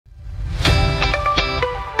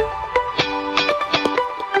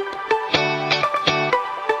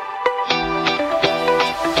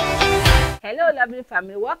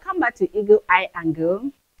family, welcome back to Eagle Eye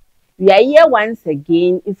Angle. We are here once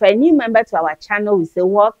again. If you're a new member to our channel, we say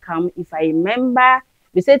welcome. If I remember,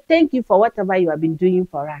 we say thank you for whatever you have been doing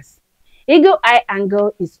for us. Eagle Eye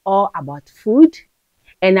Angle is all about food,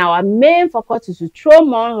 and our main focus is to throw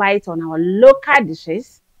more light on our local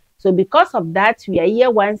dishes. So because of that, we are here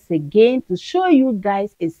once again to show you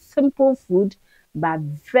guys a simple food but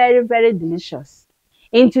very, very delicious.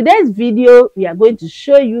 In today's video, we are going to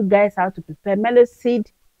show you guys how to prepare melon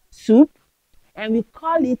seed soup, and we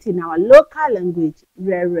call it in our local language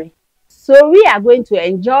Wrewre. So we are going to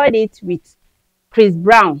enjoy it with Chris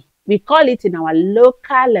Brown. We call it in our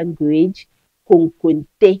local language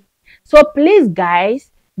Konkonte. So please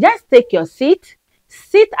guys, just take your seat,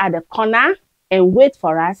 sit at the corner and wait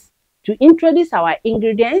for us to introduce our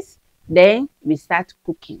ingredients. Then we start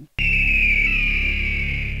cooking.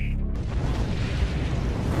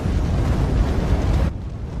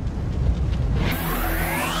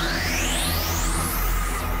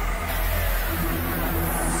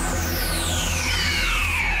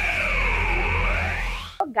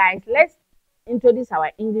 Guys, let's introduce our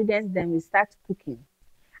ingredients, then we start cooking.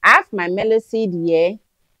 I have my melon seed here,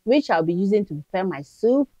 which I'll be using to prepare my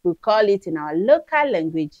soup. We call it in our local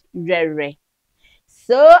language Wrewre.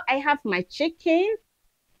 So I have my chicken.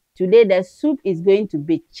 Today the soup is going to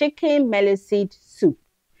be chicken melon seed soup.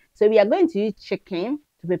 So we are going to use chicken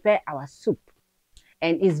to prepare our soup,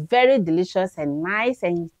 and it's very delicious and nice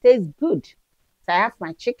and it tastes good. So I have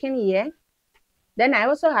my chicken here. Then I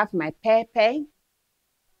also have my pepper,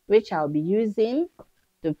 which I'll be using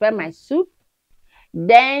to prepare my soup.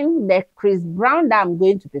 Then the Chris Brown that I'm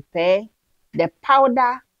going to prepare, the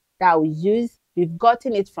powder that we use, we've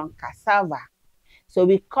gotten it from cassava. So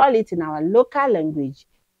we call it in our local language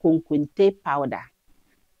Konkonte powder.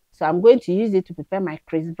 So I'm going to use it to prepare my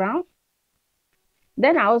Chris Brown.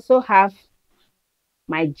 Then I also have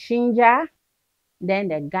my ginger, then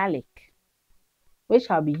the garlic,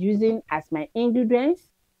 which I'll be using as my ingredients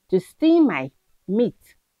to steam my meat.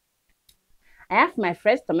 I have my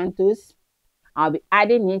fresh tomatoes. I'll be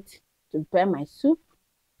adding it to prepare my soup.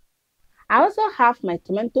 I also have my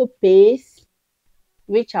tomato paste,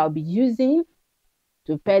 which I'll be using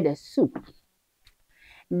to prepare the soup.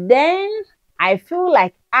 Then I feel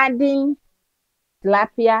like adding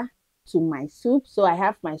tilapia to my soup. So I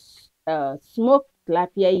have my smoked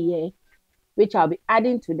tilapia here, which I'll be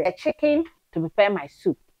adding to the chicken to prepare my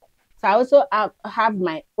soup. So I also have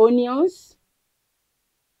my onions,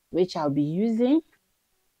 which I'll be using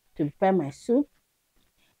to prepare my soup.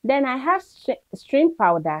 Then I have shrimp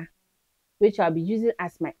powder, which I'll be using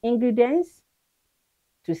as my ingredients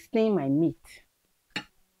to steam my meat.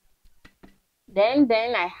 Then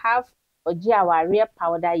I have Wrewre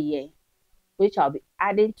powder here, which I'll be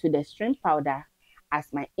adding to the shrimp powder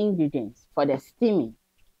as my ingredients for the steaming.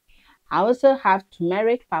 I also have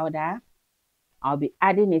turmeric powder. I'll be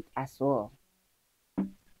adding it as well.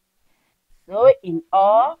 So in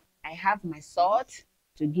all, I have my salt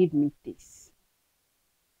to give me taste.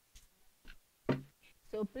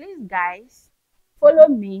 So please guys, follow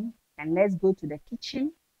me and let's go to the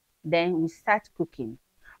kitchen. Then we start cooking.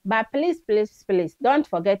 But please don't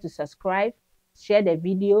forget to subscribe, share the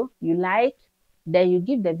video you like, then you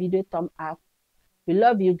give the video thumb up. We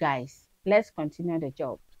love you guys. Let's continue the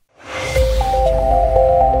job.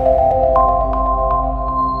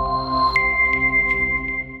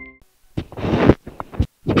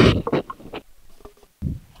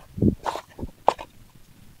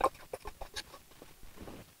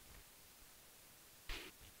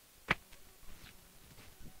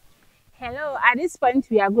 Hello, at this point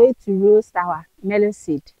we are going to roast our melon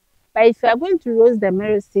seed. But if you are going to roast the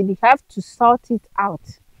melon seed, you have to sort it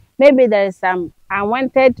out. Maybe there is some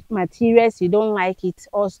unwanted materials you don't like it,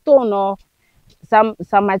 or stone, or some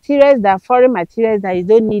materials that are foreign materials that you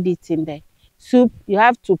don't need it in the soup. You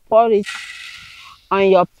have to pour it on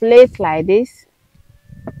your plate like this.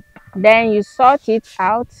 Then you sort it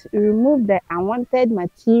out, remove the unwanted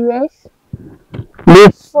materials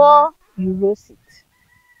before you roast it.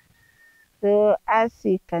 So as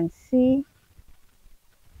you can see,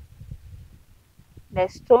 the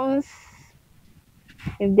stones,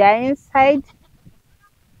 if they are inside,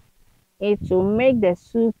 it will make the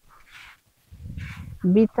soup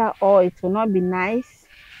bitter, or it will not be nice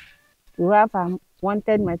to have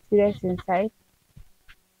unwanted materials inside.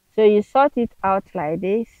 So you sort it out like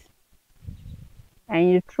this and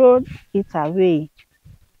you throw it away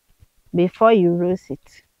before you roast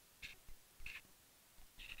it.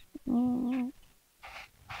 You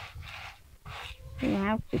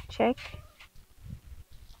have to check.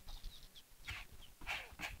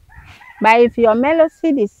 But if your melon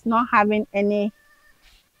seed is not having any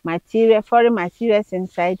material, foreign materials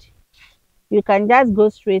inside, you can just go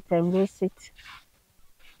straight and roast it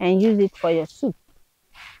and use it for your soup.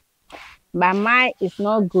 But mine is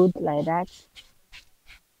not good like that.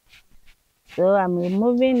 So I'm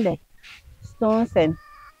removing the stones and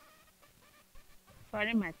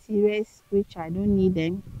foreign materials which I don't need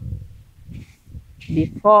them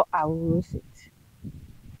before I will roast it.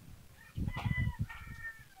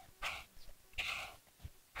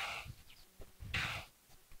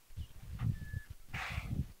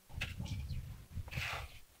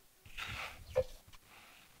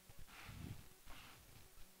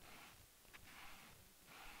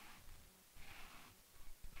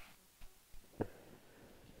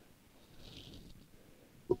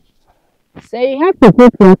 So you have to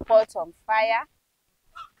put your pot on fire.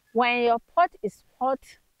 When your pot is hot,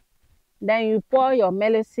 then you pour your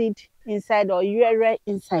melon seed inside or Wrewre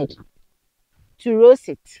inside to roast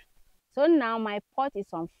it. So now my pot is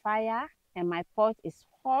on fire and my pot is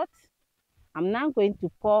hot. I'm now going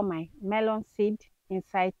to pour my melon seed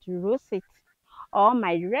inside to roast it, or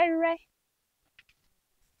my Wrewre.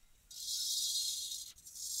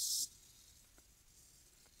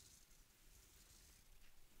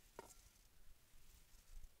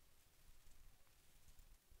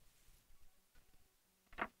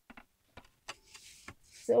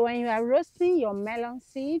 So when you are roasting your melon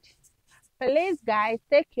seed, please guys,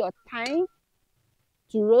 take your time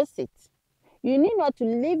to roast it. You need not to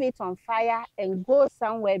leave it on fire and go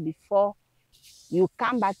somewhere before you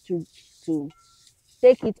come back to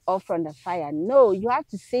take it off from the fire. No, you have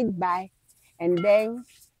to sit by and then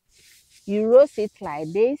you roast it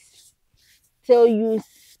like this till you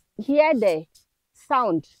hear the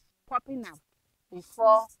sound popping up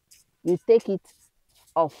before you take it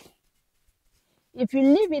off. If you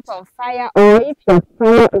leave it on fire or if your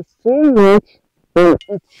fire is too much or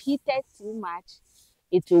it's heated too much,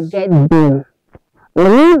 it will get burnt.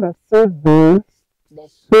 When the soup burns, the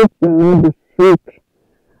soup will not be sweet.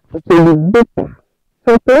 It will be bitter.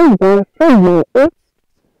 So please don't season it,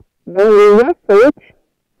 then you rest it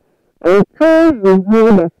until you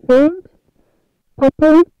hear the sound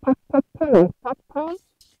popping, pop, pop, pop, pop, pop.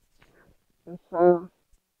 Before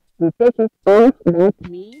you take it off, that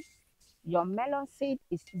means your melon seed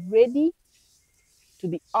is ready to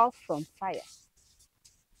be off from fire.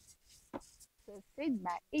 So sit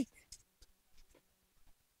by it.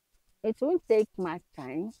 It won't take much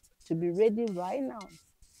time to be ready right now.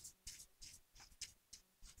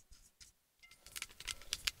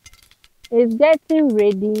 It's getting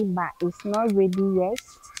ready, but it's not ready yet.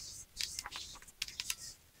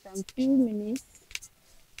 Some few minutes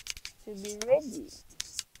to be ready.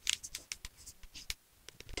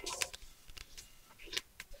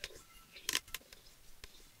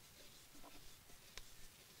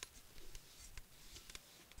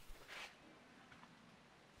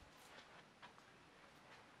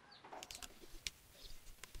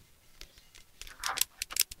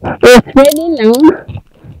 It's ready now.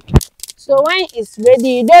 So when it's ready,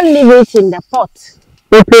 you don't leave it in the pot.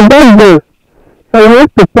 It will get done. So you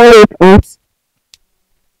have to pour it out.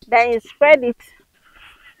 Then you spread it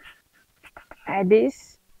like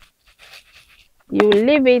this. You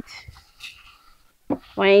leave it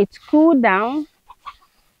when it cools down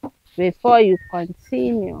before you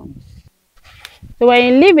continue. So when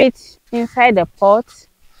you leave it inside the pot,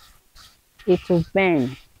 it will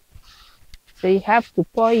burn. So you have to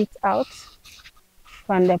pour it out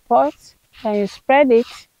from the pot, then you spread it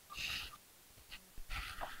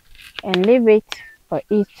and leave it for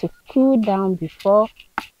it to cool down before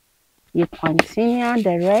you continue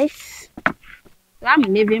the rest. So I'm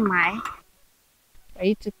leaving mine for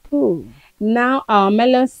it to cool. Now our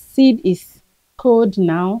melon seed is cold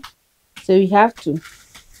now, so we have to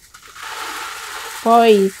pour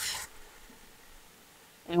it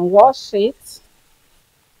and wash it.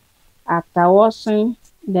 After washing,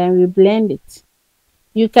 then we blend it.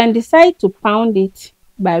 You can decide to pound it,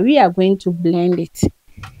 but we are going to blend it.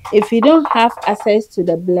 If you don't have access to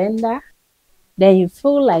the blender, then you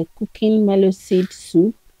feel like cooking melon seed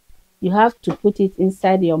soup, you have to put it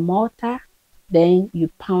inside your mortar, then you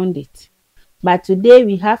pound it. But today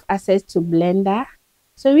we have access to blender,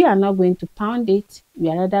 so we are not going to pound it. We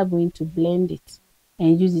are rather going to blend it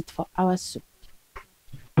and use it for our soup.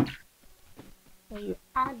 So you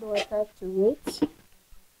add water to it.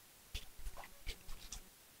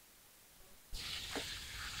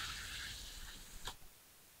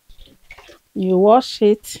 You wash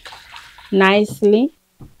it nicely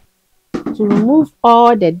to remove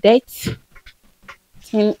all the dirt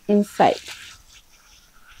inside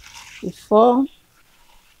before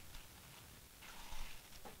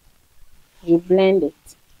you blend it.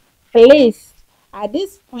 Please, at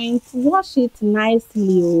this point, wash it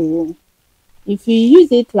nicely. Oh. If you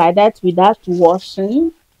use it like that without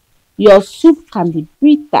washing, your soup can be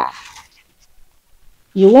bitter.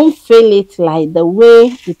 You won't feel it like the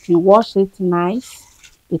way if you wash it nice,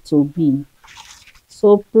 it will be.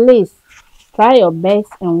 So please, try your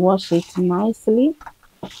best and wash it nicely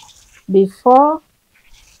before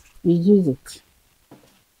you use it.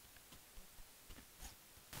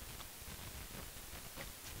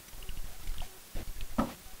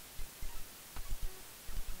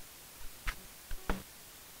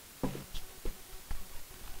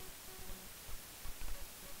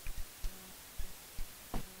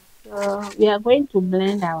 So we are going to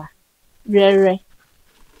blend our Wrewre.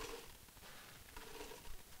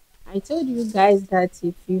 I told you guys that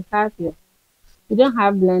if you don't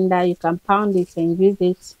have blender, you can pound it and use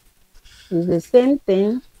it. It's the same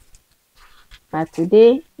thing, but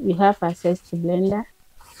today we have access to blender.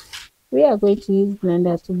 We are going to use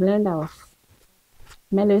blender to blend our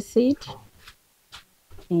melon seed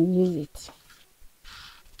and use it.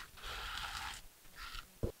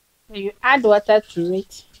 So you add water to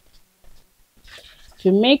it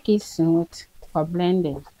to make it smooth for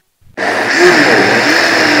blending.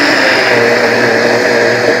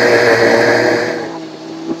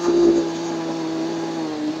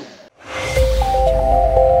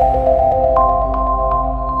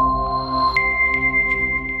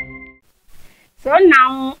 So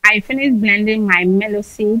now I finished blending my melon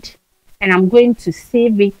seed and I'm going to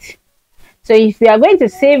save it. So if you are going to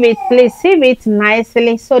save it, please save it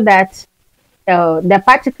nicely so that the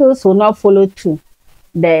particles will not follow to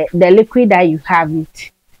the liquid that you have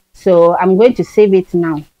it. So I'm going to save it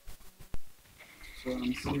now. So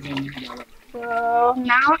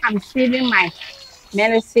now I'm saving my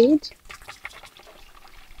melon seed.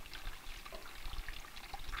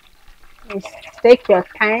 Just take your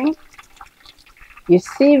time. You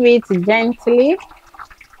sieve it gently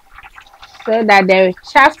so that the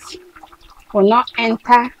chaff will not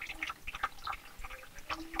enter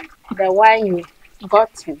the one you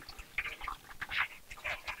gotten.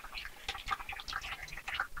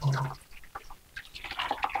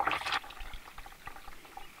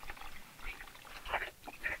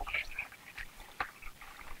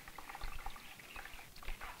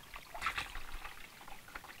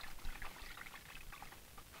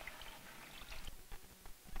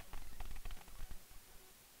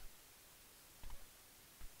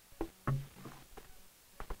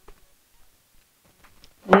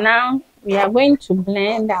 Now we are going to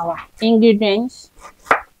blend our ingredients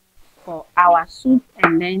for our soup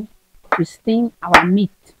and then to steam our meat.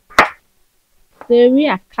 So we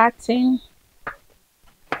are cutting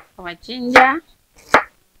our ginger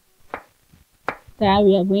that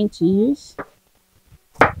we are going to use,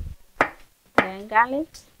 then garlic.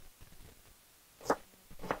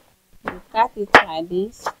 You cut it like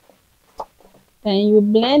this, then you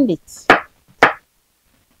blend it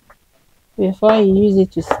before you use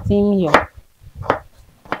it to steam your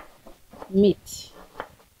meat.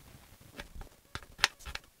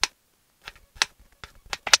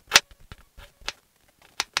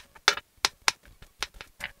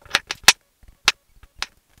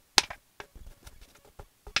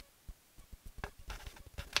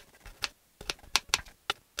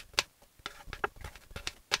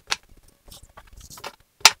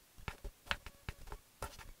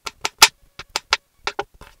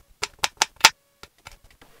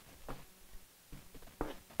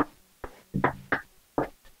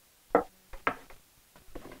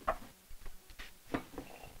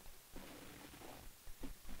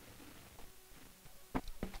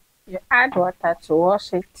 You add water to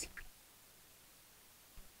wash it.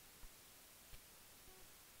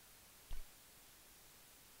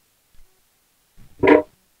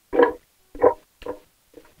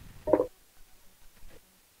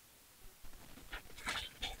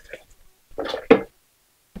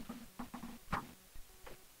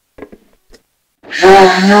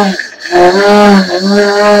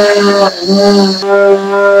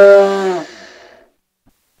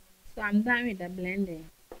 So I'm done with the blending.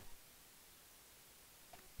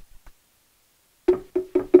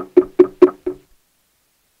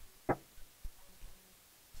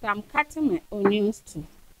 So I'm cutting my onions to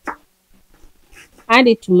add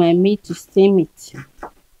it to my meat to steam it. So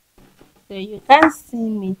you can't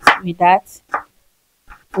steam it without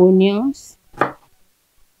onions. So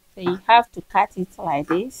you have to cut it like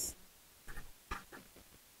this.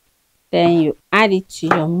 Then you add it to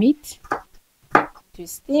your meat to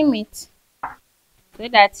steam it so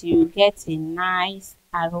that you get a nice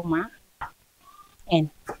aroma and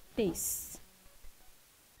taste.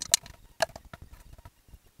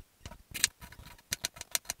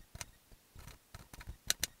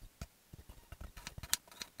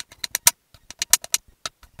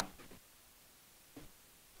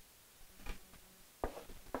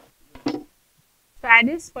 At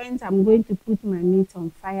this point, I'm going to put my meat on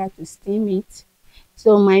fire to steam it.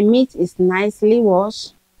 So my meat is nicely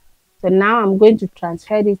washed. So now I'm going to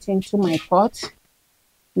transfer it into my pot.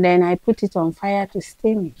 Then I put it on fire to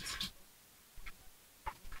steam it.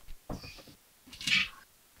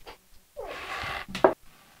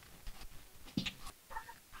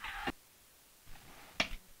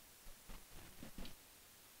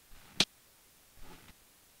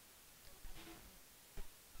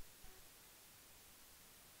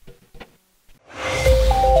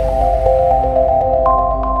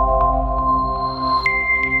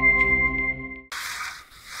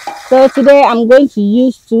 So today I'm going to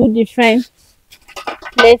use two different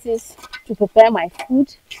places to prepare my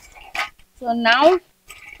food. So now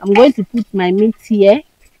I'm going to put my meat here.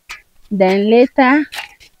 Then later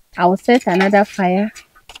I will set another fire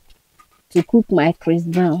to cook my crisp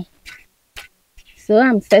brown. So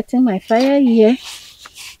I'm setting my fire here,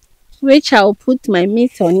 which I'll put my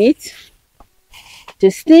meat on it to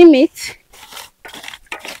steam it,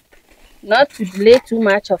 not to delay too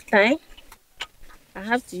much of time. I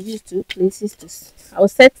have to use two places to, I'll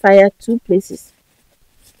set fire two places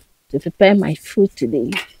to prepare my food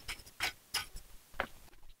today.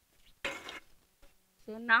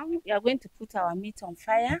 So now we are going to put our meat on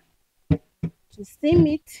fire to steam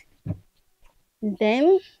it.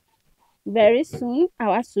 Then very soon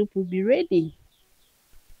our soup will be ready.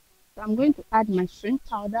 So I'm going to add my shrimp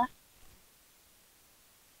powder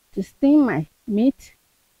to steam my meat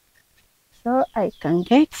so I can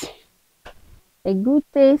get a good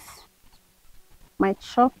taste. My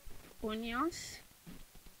chopped onions,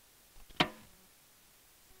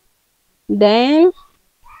 then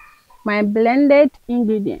my blended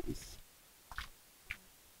ingredients.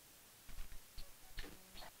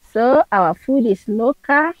 So our food is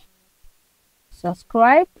local.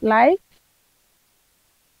 Subscribe, like,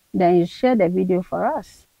 then you share the video for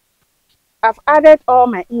us. I've added all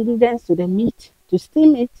my ingredients to the meat to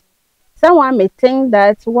steam it. Someone may think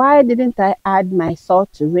that why didn't I add my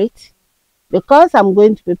salt to it? Because I'm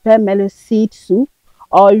going to prepare melon seed soup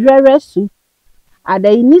or Wrewre soup. At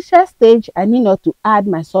the initial stage, I need not to add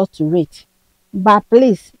my salt to it. But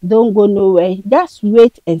please don't go nowhere. Just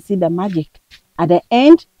wait and see the magic. At the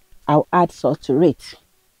end, I'll add salt to it.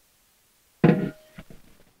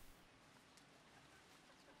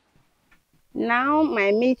 Now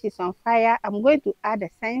my meat is on fire. I'm going to add a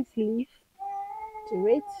scent leaf to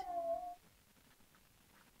it.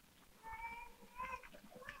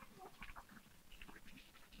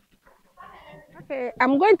 Okay,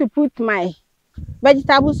 I'm going to put my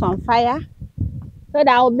vegetables on fire so that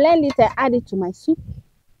I'll blend it and add it to my soup,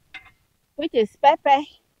 which is pepper,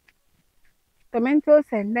 tomatoes,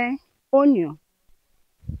 and then onion.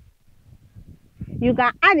 You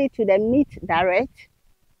can add it to the meat direct,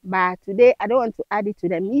 but today I don't want to add it to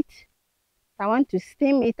the meat. I want to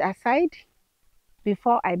steam it aside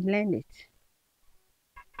before I blend it.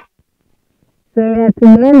 So we have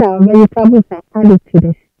to blend our vegetables and add it to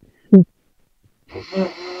the soup.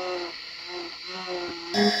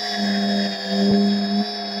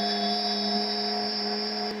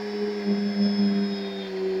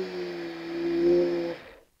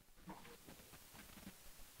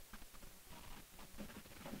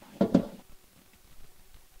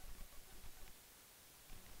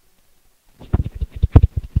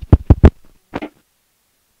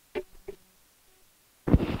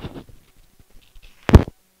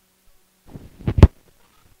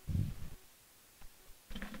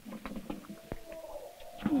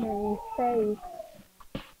 Then you stir it.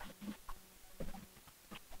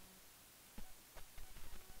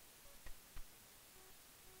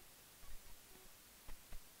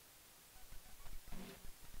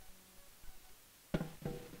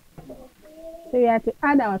 So we have to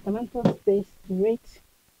add our tomato paste to it.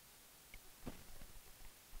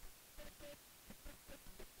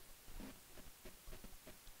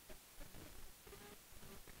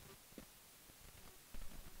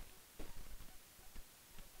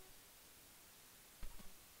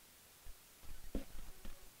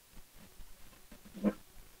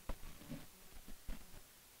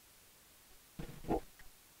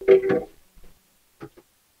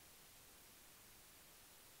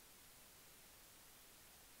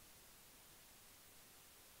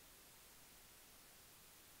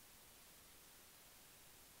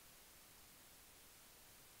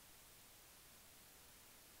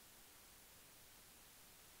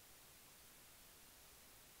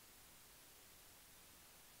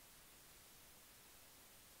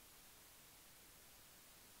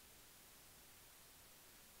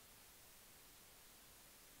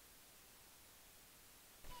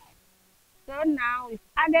 So now we've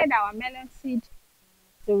added our melon seed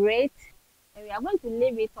to it, and we are going to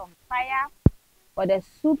leave it on fire for the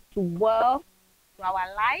soup to boil to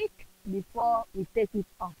our like before we take it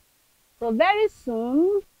off. So very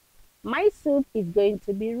soon my soup is going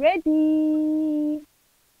to be ready.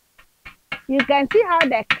 You can see how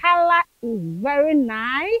the color is very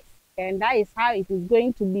nice, and that is how it is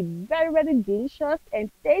going to be very, very delicious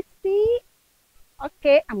and tasty.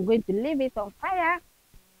 Okay, I'm going to leave it on fire.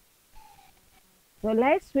 So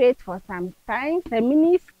let's wait for some time, 10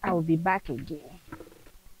 minutes. I will be back again.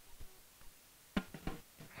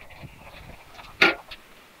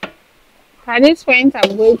 At this point,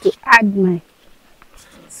 I'm going to add my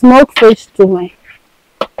smoked fish to my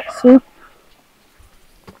soup.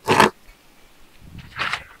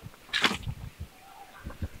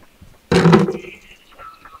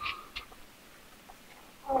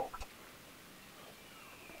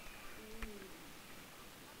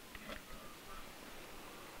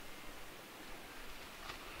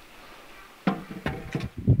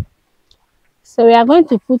 So we are going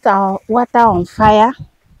to put our water on fire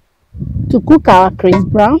to cook our crisp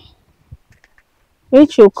brown,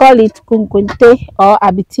 which we call it Konkonte or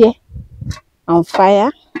abitie, on fire.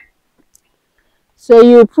 So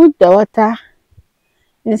you put the water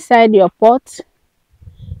inside your pot,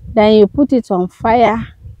 then you put it on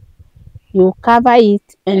fire, you cover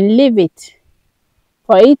it and leave it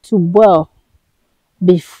for it to boil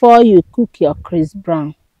before you cook your crisp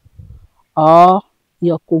brown or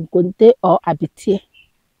your Konkonte or abitie.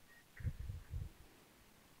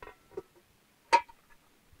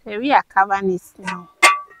 So we are covering it now.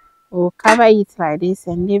 We'll cover it like this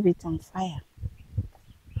and leave it on fire.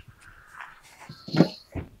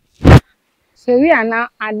 So we are now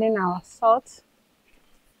adding our salt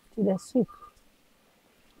to the soup.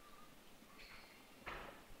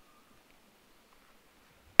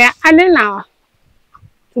 We are adding our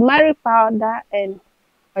turmeric powder and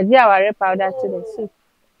ojaware powder to the soup.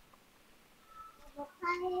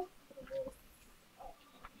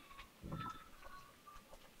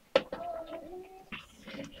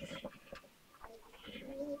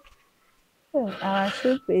 So our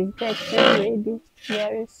soup is getting ready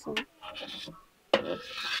very soon.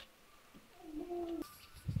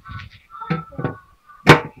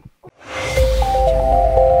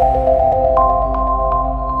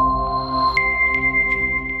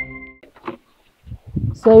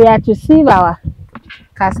 So we are to sieve our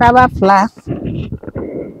cassava flour,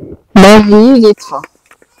 then we use it for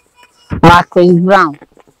our crisp brown.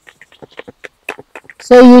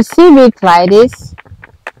 So you sieve it like this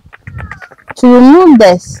to remove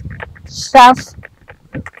the shaft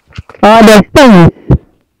or the thing.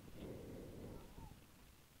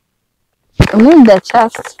 Remove the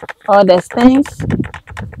shaft or the stems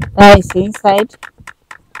that is inside.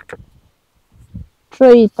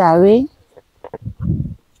 Throw it away.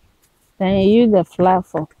 Then you use the flour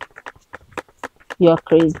for your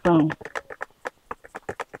crisp brown.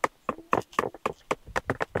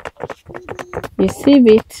 You sieve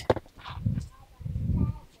it.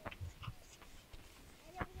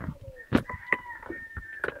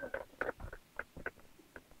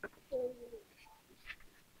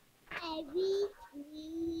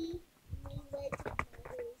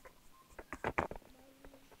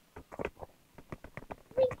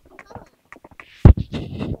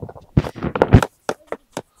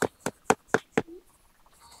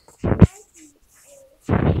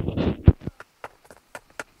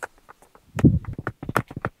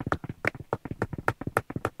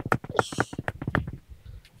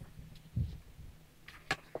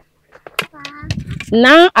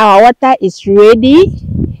 Now our water is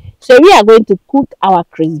ready. So we are going to cook our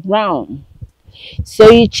crisp brown. So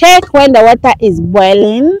you check when the water is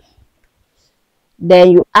boiling,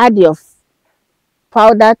 then you add your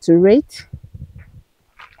powder to it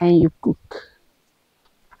and you cook.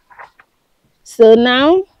 So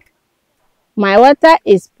now my water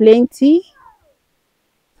is plenty.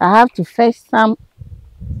 I have to fetch some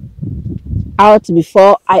out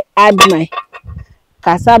before I add my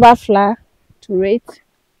cassava flour to it.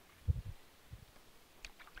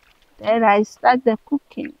 Then I start the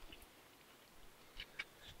cooking.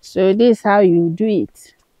 So this is how you do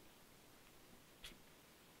it.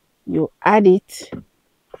 You add it,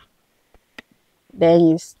 then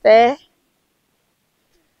you stir.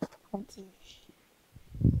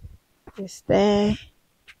 You stir.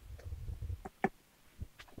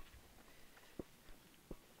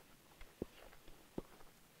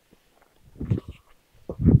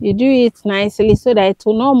 You do it nicely so that it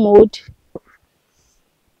will not mold.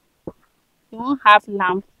 You won't have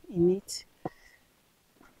lump in it.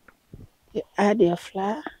 You add your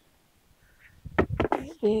flour.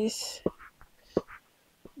 This.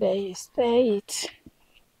 There you stir it.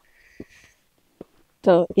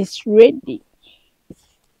 So it's ready.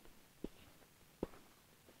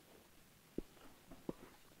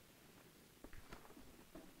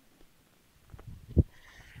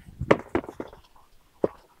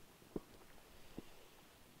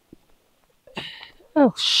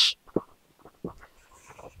 Oh,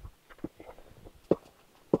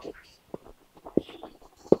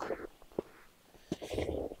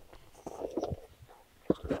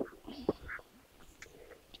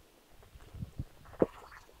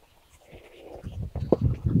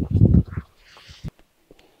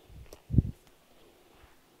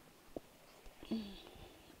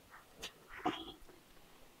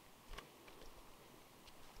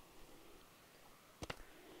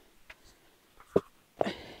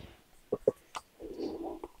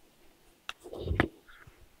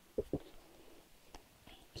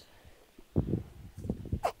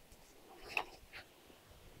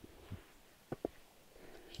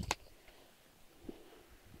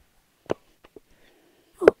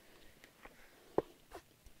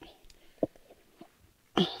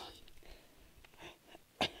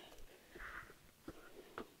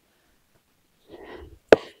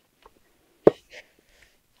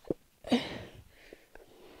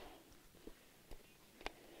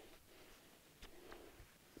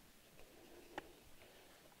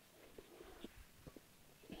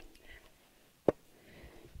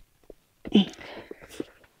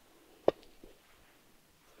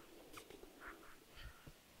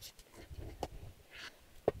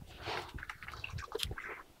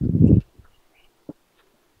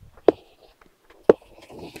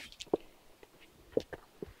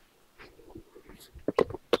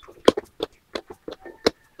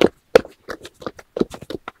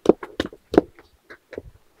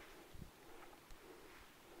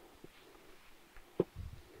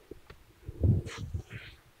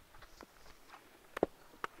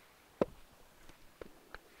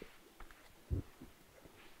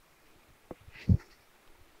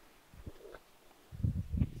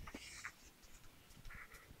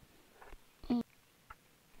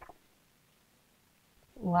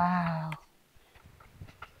 wow.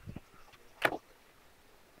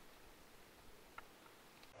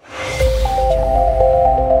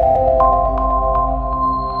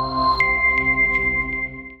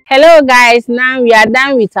 Hello guys, now we are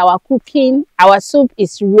done with our cooking. Our soup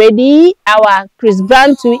is ready. Our crisp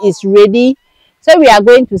brown too is ready. So we are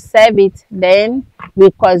going to serve it, then we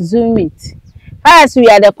consume it. First, we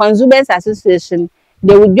are the Consumers Association.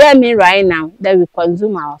 They will join me right now that we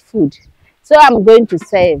consume our food. So I'm going to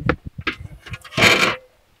serve.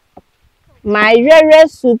 My Wrewre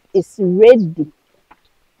soup is ready.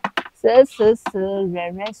 So,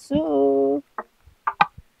 Wrewre soup.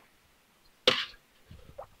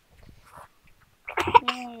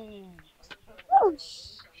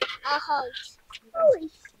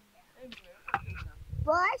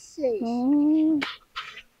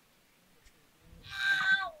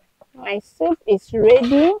 My soup is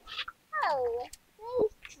ready.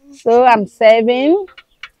 So I'm serving.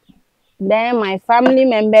 Then my family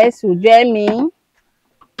members will join me.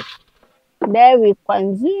 Then we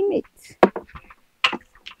consume it.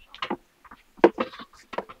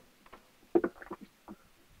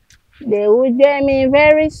 They will join me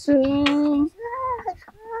very soon.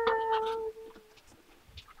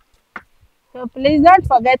 So please don't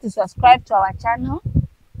forget to subscribe to our channel.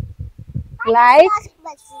 Like,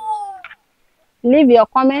 leave your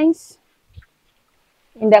comments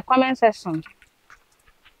in the comment section.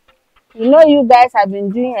 You know you guys have been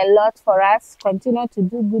doing a lot for us. Continue to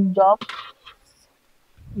do good job.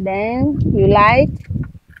 Then you like,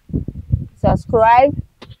 subscribe,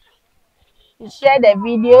 you share the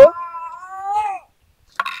video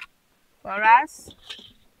for us.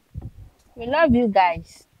 We love you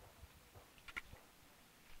guys.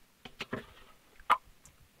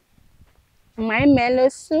 My mellow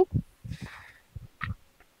soup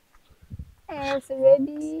is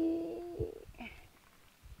ready.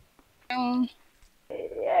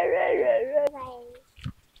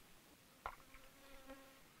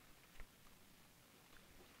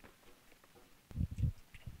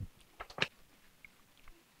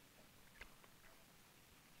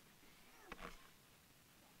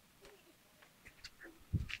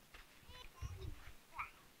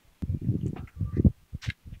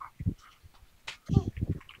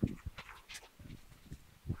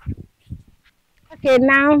 Okay,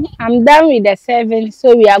 now I'm done with the serving,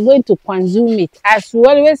 so we are going to consume it. As we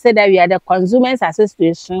always say that we are the Consumers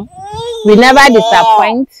Association, we never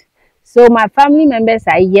disappoint. So my family members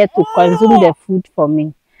are here to consume the food for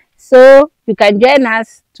me. So you can join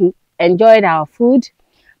us to enjoy our food.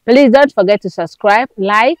 Please don't forget to subscribe,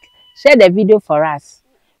 like, share the video for us.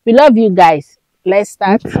 We love you guys. Let's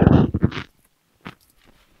start.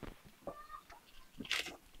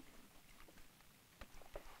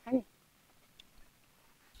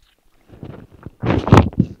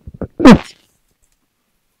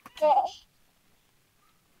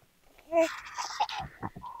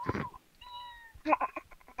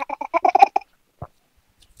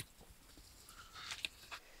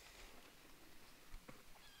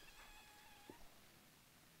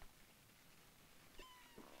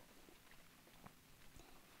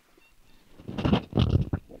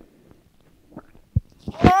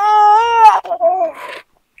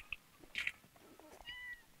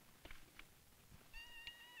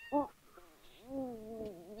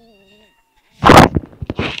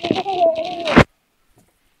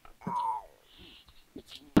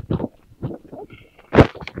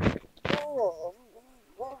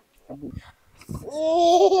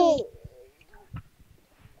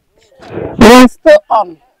 We're still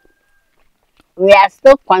on. We are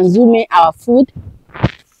still consuming our food.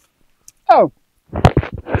 Oh.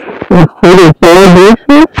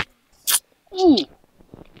 Mm.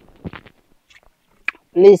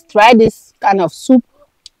 Please try this kind of soup.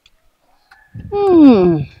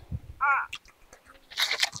 Mm.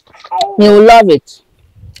 You will love it.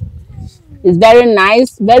 It's very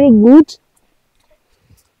nice, very good,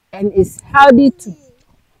 and it's healthy too.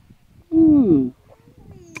 Mm.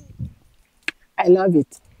 I love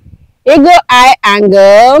it. Eagle eye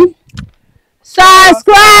angle.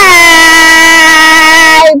 Subscribe.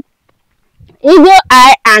 Eagle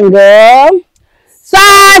eye angle.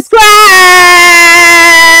 Subscribe.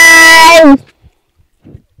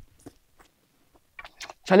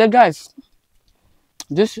 Charlie guys,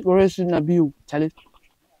 this Wrewre should not be you, Charlie.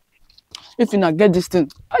 If you not get this thing,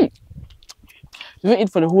 you don't eat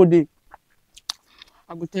for the whole day.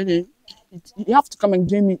 I go tell you, you have to come and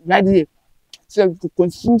join me right here. So you could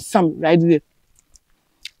consume some right there.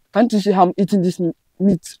 Can't you see how I'm eating this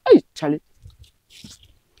meat? Hey, Charlie.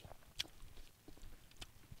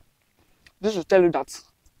 This will tell you that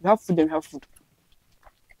you have food and you have food.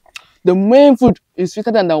 The main food is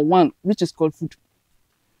sweeter than the one which is called food.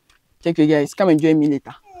 Thank you guys. Come and join me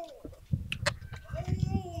later.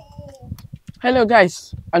 Hello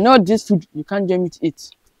guys. I know this food you can't join me to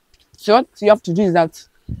eat. So what you have to do is that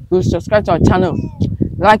you subscribe to our channel,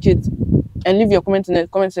 like it, and leave your comment in the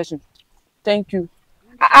comment section. Thank you.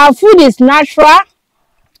 Our food is natural.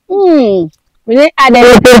 We didn't add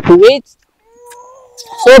anything to it.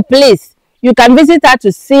 So please, you can visit us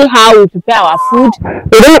to see how we prepare our food.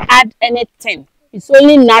 We don't add anything. It's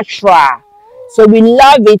only natural. So we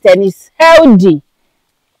love it and it's healthy.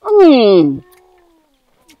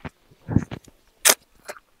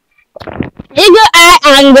 Eagle eye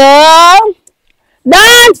angle.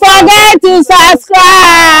 Don't forget to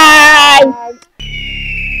subscribe.